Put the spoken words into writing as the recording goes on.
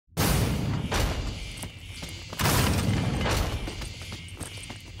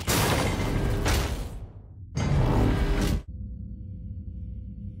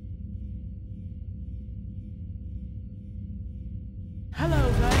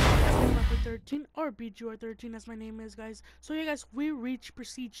13 or BGR13 as my name is, guys. So yeah, guys, we reached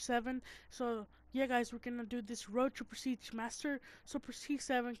Prestige 7. So yeah, guys, we're gonna do this road to Prestige Master. So Prestige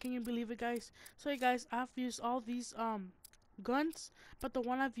 7, can you believe it, guys? So yeah, guys, I've used all these guns, but the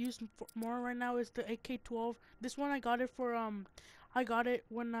one I've used more right now is the AK-12. This one I got it for I got it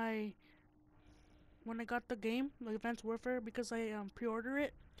when I got the game, like Advanced Warfare, because I pre-ordered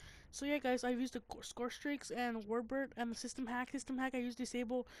it. So yeah, guys, I've used the score streaks and Warbird and the system hack. System hack, I use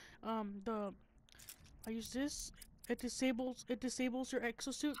disable I use this. It disables your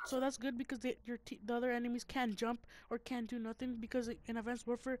exosuit, so that's good because the other enemies can't jump or can't do nothing, because in Advanced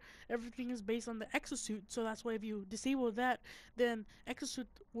Warfare everything is based on the exosuit. So that's why if you disable that, then exosuit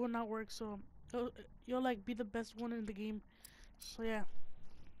will not work. So you'll like be the best one in the game. So yeah.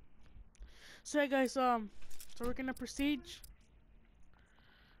 So yeah, guys. So we're gonna proceed.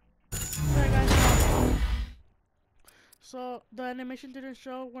 So yeah, guys. So the animation didn't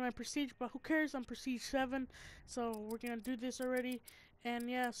show when I prestige, but who cares? I'm prestige 7, so we're gonna do this already. And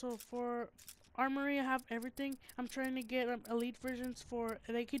yeah, so for armory, I have everything. I'm trying to get elite versions for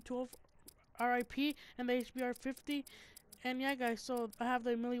the AK-12 RIP and the HBR 50. And yeah, guys, so I have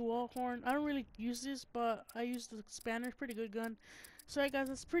the Millie Wallhorn. I don't really use this, but I use the Spanner, pretty good gun. So yeah, guys,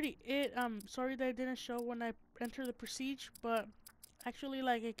 that's pretty it. Sorry that I didn't show when I entered the prestige, but actually,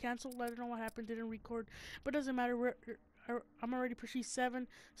 like, it canceled. I don't know what happened, didn't record, but doesn't matter. I'm already Prestige 7,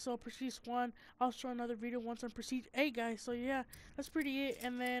 so Prestige 1, I'll show another video once I'm Prestige 8, guys. So yeah, that's pretty it.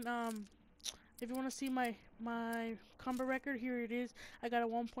 And then if you want to see my combo record, here it is. I got a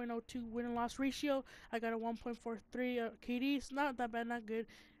 1.02 win and loss ratio. I got a 1.43 KD. It's not that bad, not good.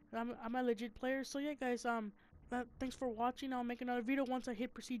 I'm a legit player. So yeah, guys, thanks for watching. I'll make another video once I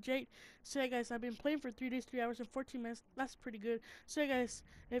hit Prestige 8. So yeah, guys, I've been playing for 3 days, 3 hours and 14 minutes. That's pretty good. So yeah, guys,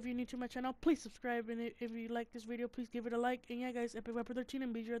 if you're new to my channel, please subscribe, and if you like this video, please give it a like. And yeah, guys, Epic Rapper 13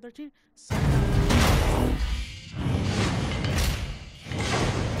 and BGR 13 signing out.